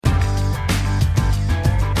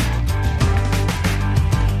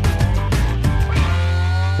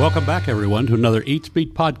Welcome back, everyone, to another Eats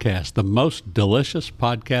Beat podcast, the most delicious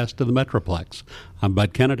podcast in the Metroplex. I'm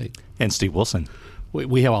Bud Kennedy. And Steve Wilson.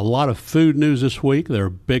 We have a lot of food news this week. There are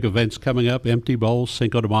big events coming up, Empty Bowls,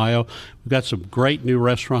 Cinco de Mayo. We've got some great new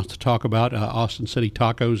restaurants to talk about. Austin City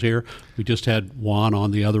Tacos here. We just had Juan on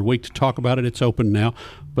the other week to talk about it. It's open now.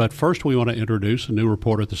 But first, we want to introduce a new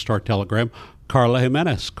reporter at the Star-Telegram, Carla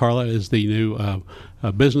Jimenez. Carla is the new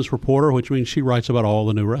business reporter, which means she writes about all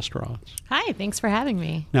the new restaurants. Hi, thanks for having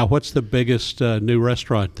me. Now, what's the biggest new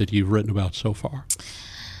restaurant that you've written about so far?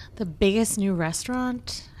 The biggest new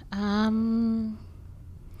restaurant?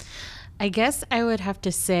 I guess I would have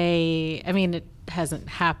to say, I mean, it hasn't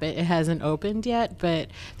happened, it hasn't opened yet, but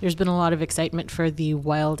there's been a lot of excitement for the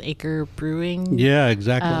Wild Acre Brewing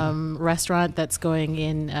restaurant that's going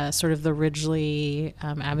in sort of the Ridgely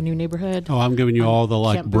Avenue neighborhood. Oh, I'm giving you all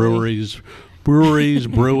the breweries,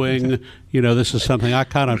 brewing. You know, this is something I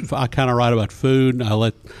kind of write about food. I'll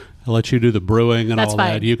let you do the brewing and That's all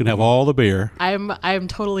fine. that. You can have all the beer. I'm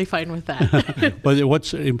totally fine with that. But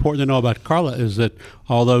what's important to know about Carla is that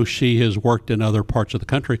although she has worked in other parts of the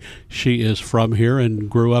country, she is from here and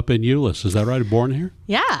grew up in Euless. Is that right? Born here?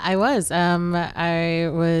 Yeah, I was.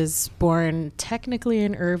 I was born technically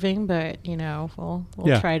in Irving, but you know,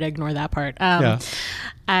 we'll try to ignore that part.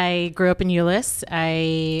 I grew up in Euless.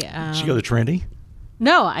 Did you go to Trinity?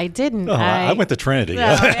 No, I didn't. Oh, I went to Trinity.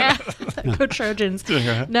 Go Trojans.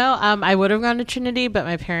 No, I would have gone to Trinity, but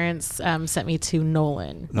my parents sent me to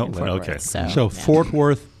Nolan. Okay. So Fort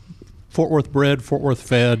Worth bred, Fort Worth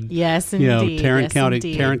fed. Yes, indeed. You know,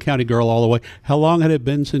 Tarrant County girl all the way. How long had it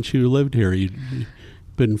been since you lived here? You'd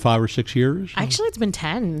been 5 or 6 years? Actually, it's been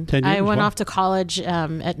 10. 10 years? I went off to college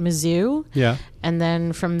at Mizzou. Yeah. And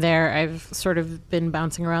then from there, I've sort of been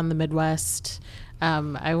bouncing around the Midwest.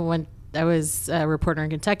 I was a reporter in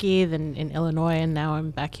Kentucky, then in Illinois, and now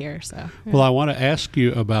I'm back here. So, yeah. Well, I want to ask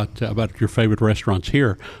you about your favorite restaurants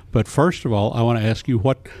here. But first of all, I want to ask you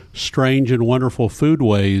what strange and wonderful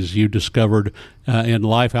foodways you discovered in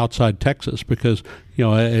life outside Texas, because you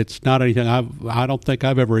know it's not anything I don't think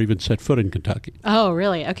I've ever even set foot in Kentucky. Oh,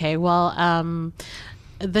 really? Okay. Well,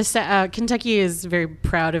 Kentucky is very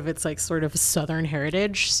proud of its like sort of Southern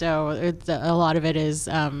heritage. So a lot of it is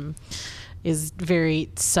very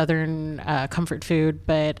Southern comfort food.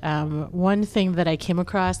 But one thing that I came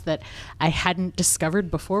across that I hadn't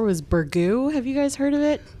discovered before was burgoo. Have you guys heard of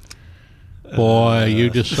it? Boy, you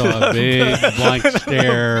just saw a big blank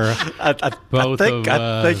stare. I think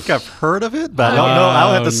I've heard of it, but I don't know. I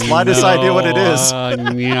don't have the slightest idea what it is.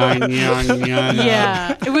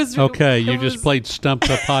 Yeah, it was okay. You just played Stump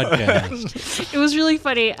the Podcast. It was really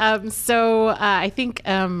funny. So I think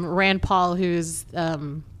Rand Paul, who's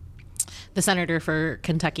the senator for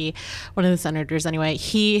Kentucky, one of the senators anyway,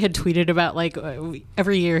 he had tweeted about like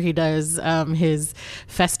every year he does his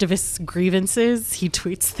Festivus grievances. He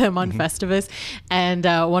tweets them on Festivus. And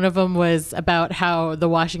one of them was about how the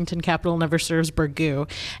Washington Capitol never serves burgoo.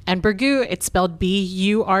 And burgoo, it's spelled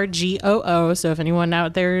Burgoo. So if anyone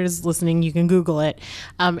out there is listening, you can Google it.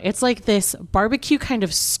 It's like this barbecue kind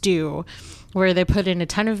of stew where they put in a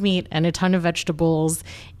ton of meat and a ton of vegetables,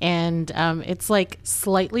 and it's like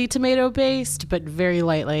slightly tomato based, but very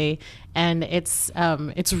lightly, and it's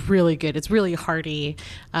really good. It's really hearty,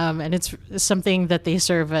 and it's something that they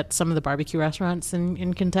serve at some of the barbecue restaurants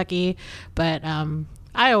in Kentucky. But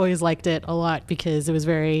I always liked it a lot because it was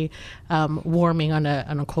very warming on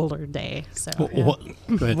a colder day. So, yeah. Well,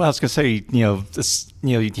 I was going to say,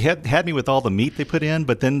 you had me with all the meat they put in,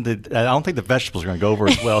 but then I don't think the vegetables are going to go over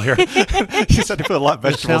as well here. You said they put a lot of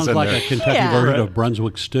vegetables in there. Sounds like a Kentucky version of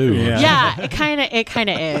Brunswick stew. Yeah, it kind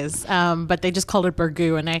of is. But they just called it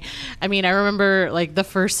burgoo, and I remember like the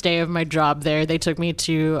first day of my job there, they took me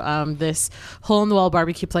to this hole in the wall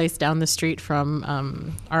barbecue place down the street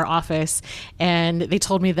from our office, and they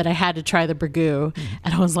told me that I had to try the burgoo,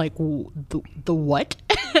 and I was like, the what?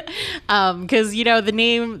 Because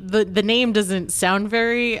the name doesn't sound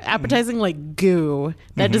very appetizing, like goo.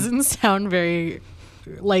 That doesn't sound very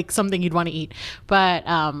like something you'd want to eat, but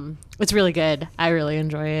it's really good. I really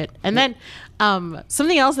enjoy it. And then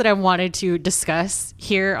something else that I wanted to discuss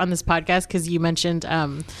here on this podcast, because you mentioned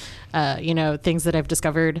things that I've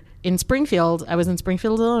discovered in Springfield. I was in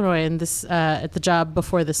Springfield, Illinois, and this at the job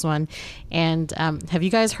before this one. And have you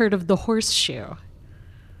guys heard of the Horseshoe?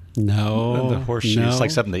 No. The Horseshoe is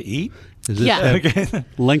like something to eat?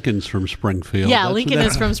 Lincoln's from Springfield. Yeah, Lincoln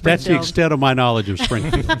is from Springfield. That's the extent of my knowledge of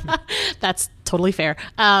Springfield. That's totally fair.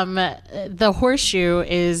 The Horseshoe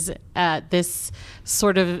is this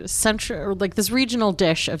sort of central, like this regional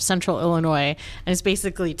dish of central Illinois, and it's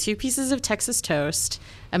basically 2 pieces of Texas toast,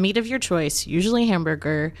 a meat of your choice, usually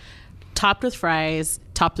hamburger, topped with fries,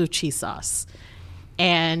 topped with cheese sauce,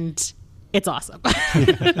 and it's awesome. And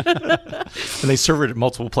they serve it at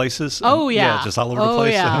multiple places? Oh, yeah. Just all over the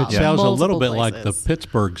place? Yeah. It sounds a little bit Multiple like the places.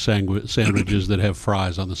 Pittsburgh sandwiches that have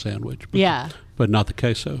fries on the sandwich. But, Yeah. But not the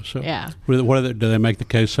queso. So Yeah. What are they, do they make the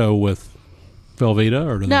queso with Velveeta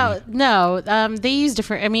or do No. They use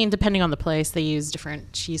different. I mean, depending on the place, they use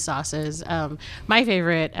different cheese sauces. My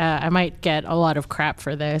favorite. I might get a lot of crap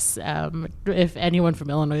for this if anyone from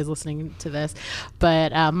Illinois is listening to this,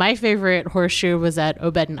 but my favorite horseshoe was at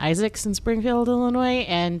Obed and Isaac's in Springfield, Illinois,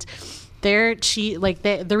 and their cheese,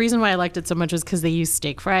 the reason why I liked it so much was because they used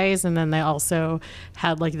steak fries, and then they also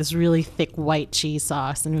had like this really thick white cheese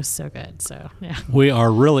sauce, and it was so good. So yeah. We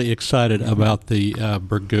are really excited about the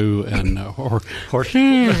Burgoo and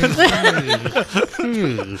Horseshoe?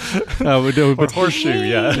 horseshoe.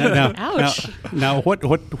 Yeah. Ouch. Now,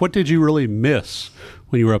 what did you really miss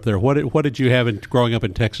when you were up there? What did you have growing up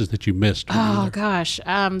in Texas that you missed? Oh gosh,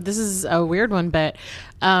 this is a weird one, but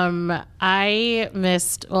I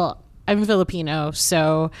missed. Well, I'm Filipino,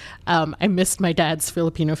 so I missed my dad's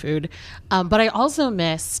Filipino food, but I also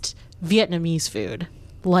missed Vietnamese food,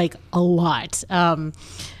 like a lot.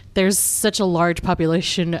 There's such a large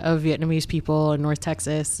population of Vietnamese people in North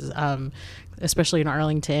Texas, especially in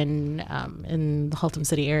Arlington, in the Haltom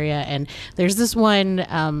City area, and there's this one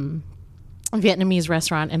Vietnamese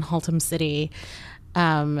restaurant in Haltom City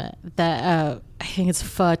that I think it's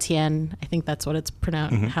Pho Tien. I think that's what it's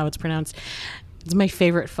pronounced. How it's pronounced. It's my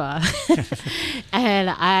favorite pho. And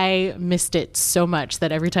I missed it so much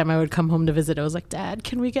that every time I would come home to visit, I was like, Dad,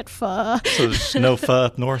 can we get pho? So there's no pho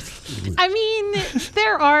up north? I mean,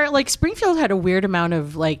 there are, like, Springfield had a weird amount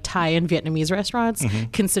of, like, Thai and Vietnamese restaurants,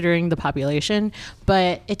 considering the population,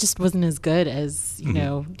 but it just wasn't as good as, you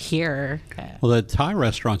know, here. Well, the Thai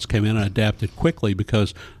restaurants came in and adapted quickly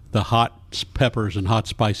because the hot peppers and hot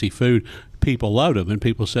spicy food, people loved them, and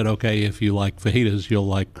people said, okay, if you like fajitas, you'll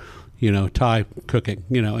like, Thai cooking,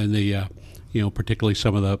 and the, particularly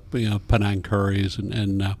some of the, Penang curries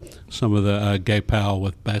and some of the gay pao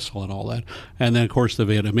with basil and all that. And then, of course, the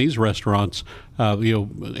Vietnamese restaurants,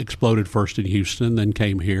 exploded first in Houston, then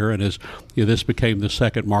came here. And as this became the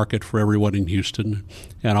second market for everyone in Houston,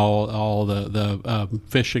 and all the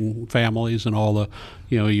fishing families and all the,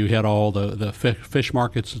 you had all the fish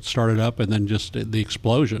markets that started up, and then just the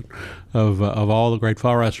explosion of all the great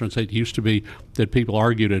pho restaurants. It used to be that people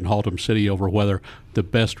argued in Haltom City over whether the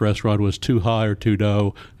best restaurant was too high or too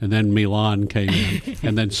low, and then Milan came in,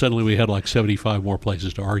 and then suddenly we had like 75 more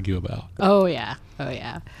places to argue about. Oh, yeah.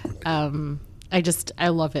 I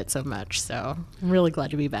love it so much, so I'm really glad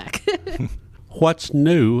to be back. What's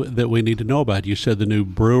new that we need to know about? You said the new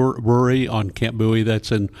brewery on Camp Bowie, that's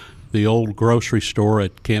in the old grocery store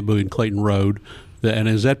at Camp Bowie and Clayton Road. And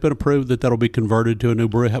has that been approved that that'll be converted to a new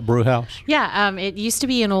brew house? Yeah, it used to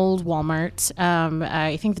be an old Walmart.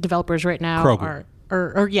 I think the developers right now Kroger.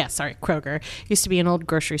 Kroger. Used to be an old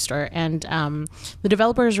grocery store. And the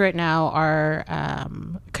developers right now are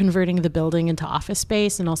converting the building into office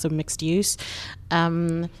space and also mixed use.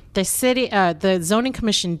 The the zoning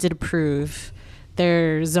commission did approve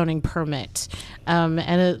their zoning permit. And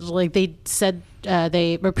they said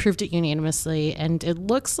they approved it unanimously. And it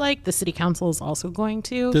looks like the city council is also going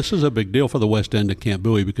to. This is a big deal for the west end of Camp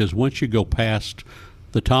Bowie because once you go past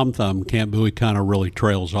the Tom Thumb, Camp Bowie kind of really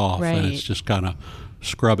trails off, Right. and it's just kind of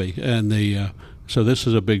scrubby. And so this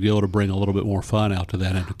is a big deal to bring a little bit more fun out to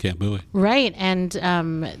that end of Camp Bowie. Right, and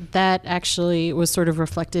that actually was sort of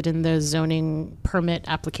reflected in the zoning permit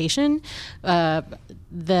application.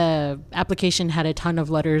 The application had a ton of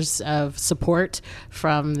letters of support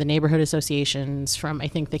from the neighborhood associations, from I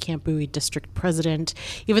think the Camp Bowie district president,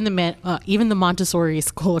 even the Montessori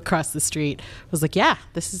school across the street was like, "Yeah,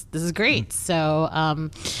 this is great." So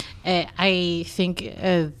I think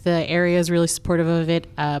the area is really supportive of it.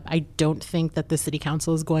 I don't think that the city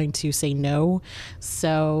council is going to say no.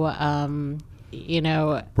 So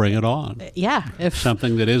Bring it on. yeah, if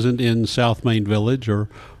Something that isn't in South Main Village or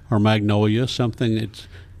Magnolia, something that's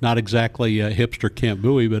not exactly hipster Camp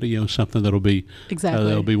Bowie, but something that'll be Exactly.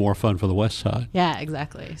 that'll be more fun for the west side. yeah,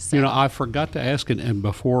 exactly. So, I forgot to ask, and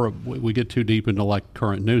before we get too deep into like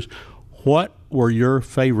current news, what were your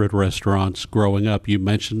favorite restaurants growing up? You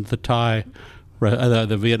mentioned the Thai,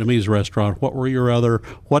 the Vietnamese restaurant.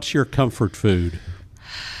 What's your comfort food?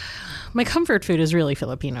 my comfort food is really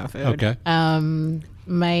Filipino food. Okay.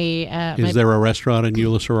 Is there a restaurant in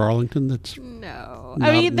Euless or Arlington that's no?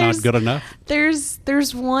 not good enough?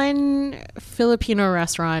 There's one Filipino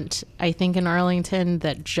restaurant I think in Arlington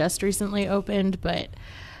that just recently opened, but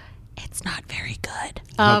it's not very good.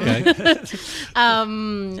 Okay.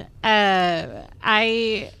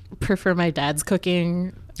 I prefer my dad's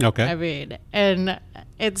cooking. Okay. I mean, and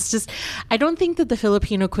it's just, I don't think that the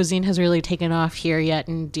Filipino cuisine has really taken off here yet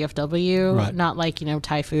in DFW. Right. Not like,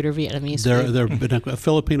 Thai food or Vietnamese food. There have been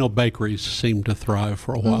Filipino bakeries seem to thrive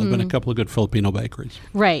for a while. There have been a couple of good Filipino bakeries.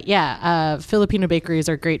 Right, yeah. Filipino bakeries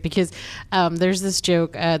are great because there's this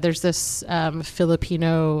joke, there's this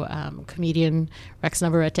Filipino comedian, Rex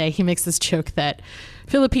Navarrete. He makes this joke that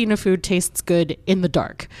Filipino food tastes good in the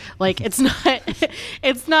dark. Like it's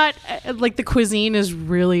not like the cuisine is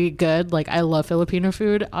really good. Like I love Filipino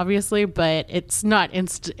food, obviously, but it's not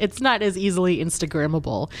as easily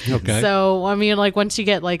Instagrammable. Okay. So I mean, like once you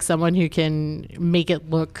get like someone who can make it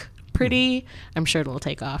look pretty, I'm sure it'll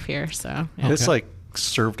take off here. So yeah. It's like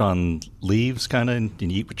served on leaves kind of and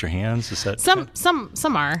you eat with your hands. Is that some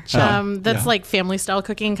are that's like family style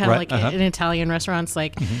cooking, kind of Right, like in Italian restaurants,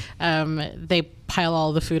 like they pile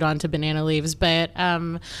all the food onto banana leaves, but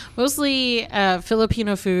mostly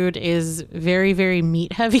Filipino food is very, very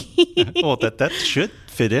meat heavy. well, that should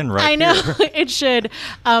fit in right I know here. it should,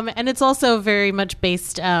 and it's also very much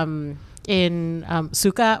based in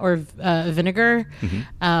suka or vinegar.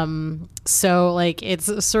 So like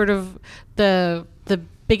it's sort of the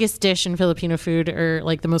biggest dish in Filipino food, or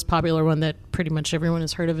like the most popular one that pretty much everyone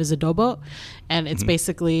has heard of, is adobo, and it's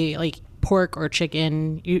basically like pork or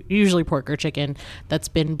chicken, usually pork or chicken, that's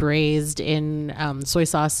been braised in soy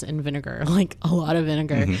sauce and vinegar, like a lot of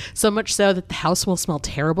vinegar, so much so that the house will smell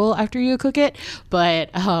terrible after you cook it, but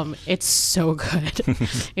it's so good.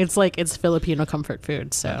 It's Filipino comfort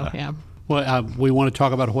food. So yeah. Well, we want to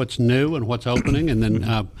talk about what's new and what's opening, and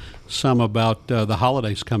then some about the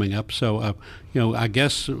holidays coming up. So, I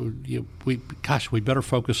guess we better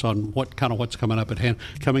focus on what's coming up at hand.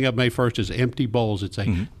 Coming up May 1st is Empty Bowls. It's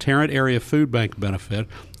a Tarrant Area Food Bank benefit,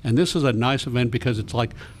 and this is a nice event because it's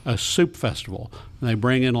like a soup festival. And they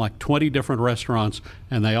bring in like 20 different restaurants,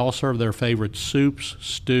 and they all serve their favorite soups,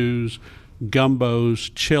 stews, gumbos,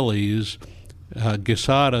 chilies,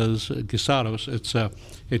 guisados.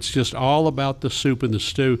 It's just all about the soup and the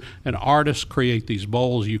stew. And artists create these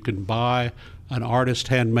bowls. You can buy an artist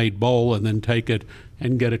handmade bowl and then take it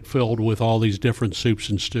and get it filled with all these different soups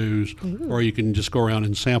and stews. Or you can just go around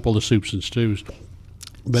and sample the soups and stews.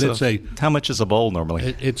 But So how much is a bowl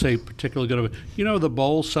normally? It's a particularly good. The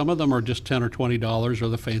bowls, some of them are just $10 or $20, or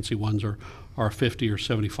the fancy ones are $50 or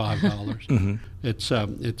 $75.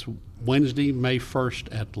 It's Wednesday, May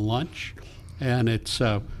 1st at lunch, and it's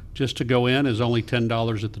just to go in is only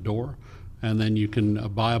 $10 at the door, and then you can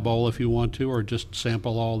buy a bowl if you want to, or just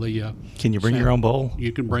sample all the. Can you bring your own bowl?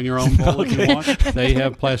 You can bring your own bowl if you want. They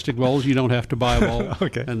have plastic bowls. You don't have to buy a bowl.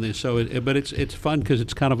 Okay. And but it's fun because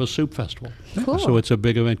it's kind of a soup festival. Cool. So it's a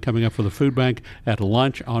big event coming up for the food bank at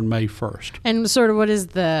lunch on May 1st. And sort of what is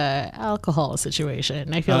the alcohol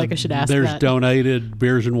situation? I feel like I should ask There's that. donated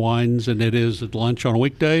beers and wines, and it is at lunch on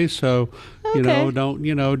weekdays. So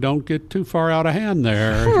don't get too far out of hand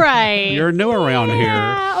there. Right. You're new around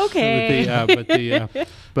here. Okay.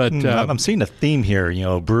 I'm seeing a theme here.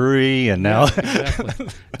 Brewery, and now exactly.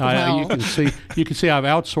 You can see I've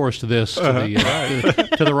outsourced this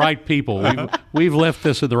to the right people. We've left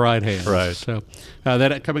this in the right hands. Right. So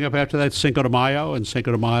that coming up after that, Cinco de Mayo, and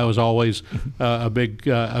Cinco de Mayo is always a big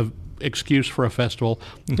excuse for a festival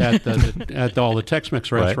at all the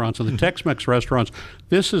Tex-Mex restaurants. Right. And the Tex-Mex restaurants,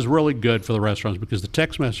 this is really good for the restaurants because the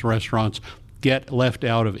Tex-Mex restaurants get left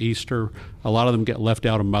out of Easter. A lot of them get left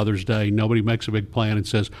out of Mother's Day. Nobody makes a big plan and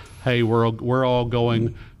says, hey, we're all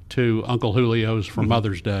going to Uncle Julio's for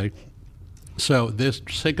Mother's Day. So this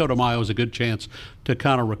Cinco de Mayo is a good chance to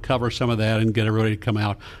kind of recover some of that and get everybody to come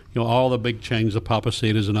out. All the big chains, the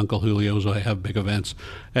Papacitas and Uncle Julio's, will have big events.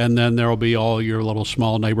 And then there will be all your little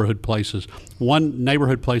small neighborhood places. One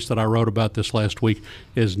neighborhood place that I wrote about this last week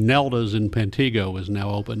is Nelda's in Pantego is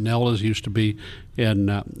now open. Nelda's used to be in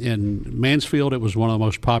Mansfield. It was one of the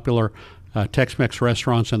most popular Tex-Mex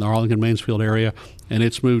restaurants in the Arlington-Mansfield area, and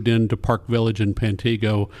it's moved into Park Village in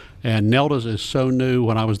Pantego. And Nelda's is so new.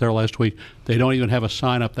 When I was there last week, they don't even have a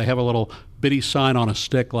sign up. They have a little bitty sign on a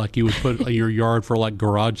stick like you would put in your yard for like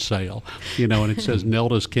garage sale, and it says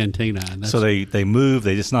Nelda's Cantina. And so they moved.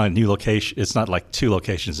 They just not a new location. It's not like two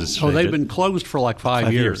locations. They've been closed for like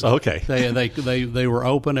 5 years. Oh, okay. They were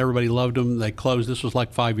open. Everybody loved them. They closed. This was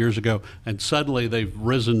like 5 years ago, and suddenly they've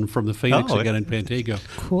risen from the Phoenix again in Pantego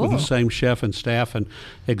with the same chef and staff and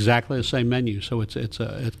exactly the same menu. So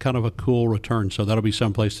it's kind of a cool return. So that'll be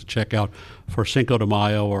someplace to check out for Cinco de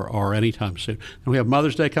Mayo or anytime soon. And we have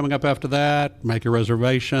Mother's Day coming up after that. Make your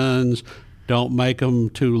reservations. Don't make them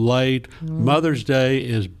too late. Mother's Day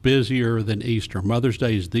is busier than Easter. Mother's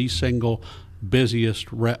Day is the single busiest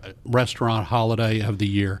restaurant holiday of the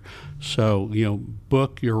year. So,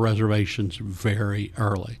 book your reservations very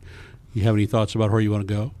early. You have any thoughts about where you want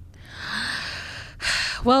to go?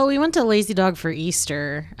 Well, we went to Lazy Dog for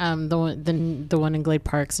Easter, the one in Glade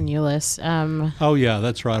Parks in Euless. Oh yeah,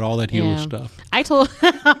 that's right, all that Euless stuff. I told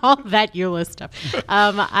all that Euless stuff.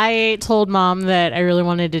 I told Mom that I really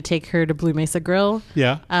wanted to take her to Blue Mesa Grill.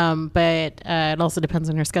 Yeah. But it also depends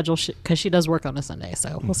on her schedule because she does work on a Sunday,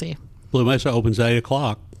 so we'll see. Blue Mesa opens at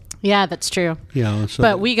 8:00. Yeah, that's true. Yeah,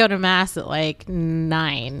 but we go to Mass at like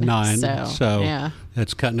 9. So yeah,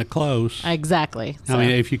 it's cutting it close. Exactly. I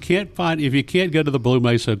mean, if you can't go to the Blue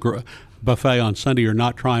Mesa buffet on Sunday, you're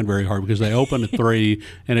not trying very hard because they open at 3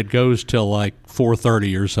 and it goes till like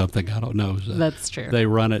 4:30 or something. I don't know. That's true. They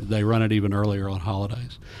run it even earlier on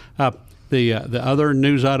holidays. The other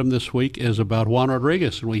news item this week is about Juan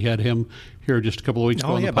Rodriguez, and we had him here just a couple of weeks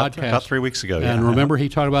ago on the podcast. About 3 weeks ago. And remember, he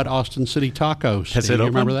talked about Austin City Tacos. Has it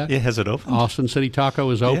opened? Remember that? Yeah, has it opened? Austin City Taco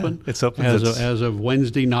is open. Yeah, it's open. As of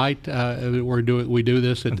Wednesday night. We do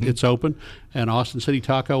this. It's open, and Austin City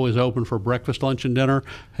Taco is open for breakfast, lunch, and dinner.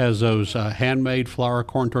 Has those handmade flour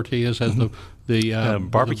corn tortillas. Has the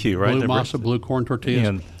barbecue, right? Blue masa, blue corn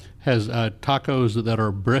tortillas. Yeah. Has tacos that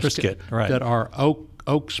are brisket right. that are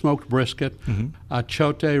oak smoked brisket,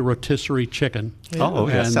 achote rotisserie chicken. Oh,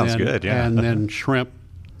 yeah, sounds good. Yeah, and then shrimp,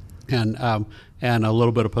 and a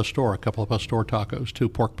little bit of pastor, a couple of pastor tacos, 2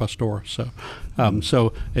 pork pastor.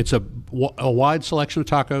 So it's a wide selection of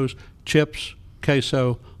tacos, chips,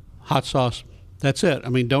 queso, hot sauce. That's it. I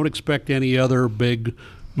mean, don't expect any other big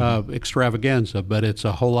extravaganza, but it's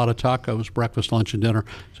a whole lot of tacos, breakfast, lunch, and dinner.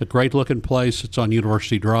 It's a great looking place. It's on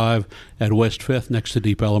University Drive at West 5th next to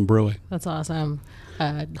Deep Ellum Brewing. That's awesome.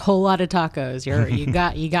 A whole lot of tacos.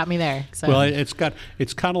 You got me there. So. Well, it's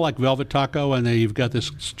kind of like Velvet Taco, and then you've got this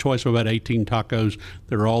choice of about 18 tacos.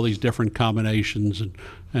 There are all these different combinations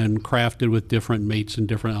and crafted with different meats and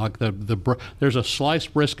different there's a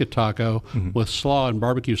sliced brisket taco with slaw and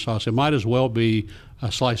barbecue sauce. It might as well be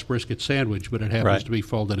a sliced brisket sandwich, but it happens to be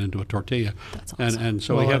folded into a tortilla. That's awesome. And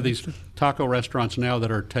so we have these taco restaurants now that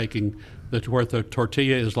are taking where the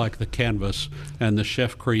tortilla is like the canvas, and the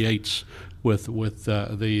chef creates with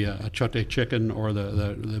the achote chicken or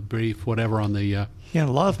the beef, whatever on the yeah, a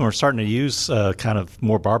lot of them are starting to use kind of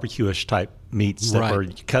more barbecue-ish type meats that were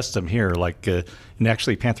custom here, like and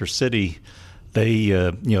actually Panther City. They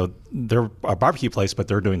they're a barbecue place, but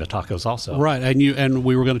they're doing the tacos also. Right, and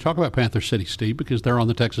we were going to talk about Panther City, Steve, because they're on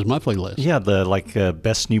the Texas Monthly list. Yeah, the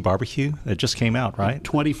best new barbecue that just came out, right?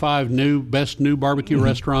 25 best new barbecue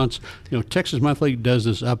restaurants. Texas Monthly does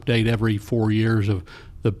this update every 4 years of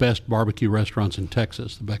the best barbecue restaurants in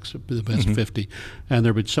Texas, the best 50, and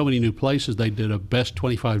there have been so many new places. They did a best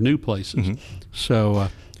 25 new places. So.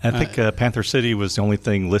 I think Panther City was the only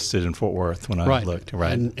thing listed in Fort Worth when I looked.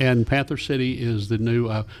 Right, and Panther City is the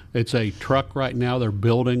new. It's a truck right now. They're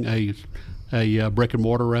building a brick and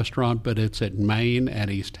mortar restaurant, but it's at Main at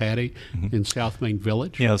East Hattie in South Main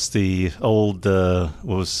Village. Yeah, it's the old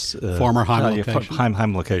former Heim location.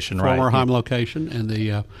 Heim location, right? Former Heim location,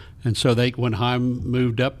 and so when Heim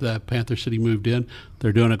moved up, the Panther City moved in.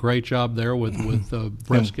 They're doing a great job there with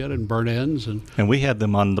brisket and burnt ends, and we had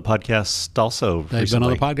them on the podcast also. They've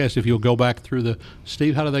recently. been on the podcast. If you'll go back through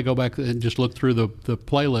Steve, how do they go back and just look through the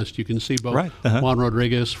playlist? You can see both Juan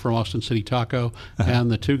Rodriguez from Austin City Taco and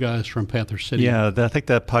the 2 guys from Panther City. Yeah, I think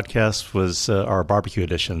that podcast was our barbecue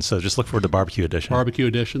edition. So just look for the barbecue edition. Barbecue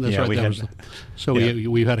edition. That's right.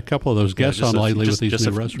 We've had a couple of those guests on lately with these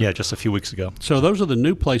new restaurants. Yeah, just a few weeks ago. So those are the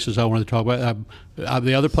new places I wanted to talk about.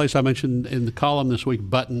 The other place I mentioned in the column this week,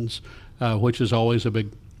 Buttons, which is always a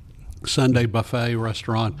big Sunday buffet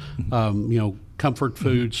restaurant, comfort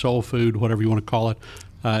food, soul food, whatever you want to call it.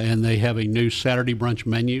 And they have a new Saturday brunch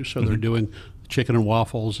menu, so they're doing chicken and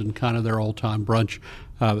waffles and kind of their old-time brunch.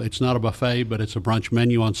 It's not a buffet, but it's a brunch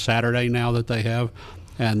menu on Saturday now that they have.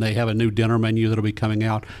 And they have a new dinner menu that'll be coming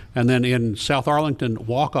out. And then in South Arlington,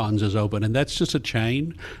 Walk-Ons is open, and that's just a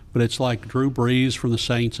chain, but it's like Drew Brees from the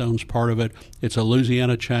Saints owns part of it. It's a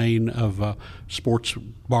Louisiana chain of sports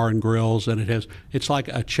bar and grills, and it's like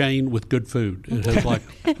a chain with good food. It has like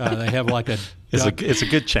they have like a it's a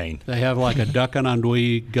good chain. They have like a duck and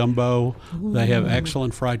andouille gumbo. Ooh. They have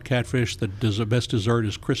excellent fried catfish. The best dessert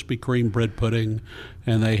is Krispy Kreme bread pudding,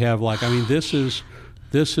 and they have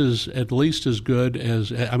This is at least as good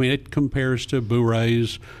as, it compares to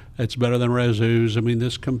Bourret's. It's better than Razoo's.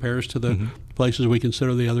 This compares to the places we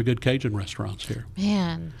consider the other good Cajun restaurants here.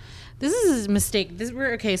 Man, This is a mistake. So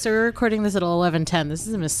we're recording this at 11:10. This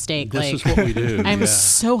is a mistake. This is what we do. I'm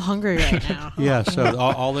so hungry right now. Yeah, so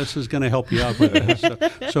all this is going to help you out with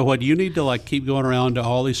this. So what you need to keep going around to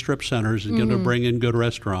all these strip centers and going to bring in good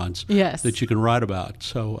restaurants that you can write about.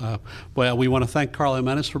 So, well, we want to thank Carla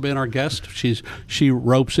Menace for being our guest. She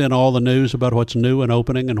ropes in all the news about what's new and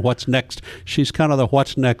opening and what's next. She's kind of the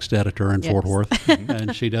what's next editor in Fort Worth,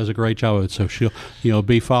 and she does a great job of it. So she'll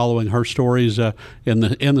be following her stories in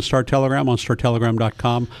the Star Telegram on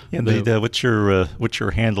StarTelegram.com. And what's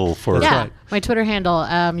your handle for? That's right. My Twitter handle.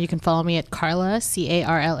 You can follow me at Carla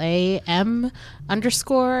CARLAM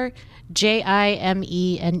 _JIMENEZ.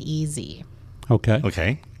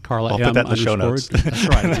 Okay. Carla, I'll put that in the show notes. That's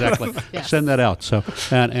right, exactly. Send that out. So,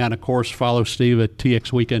 and of course, follow Steve at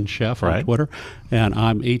TX Weekend Chef on Twitter, and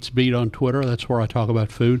I'm Eats Beat on Twitter. That's where I talk about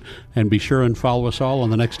food. And be sure and follow us all on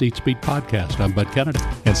the next Eats Beat podcast. I'm Bud Kennedy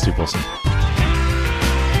and Steve Wilson.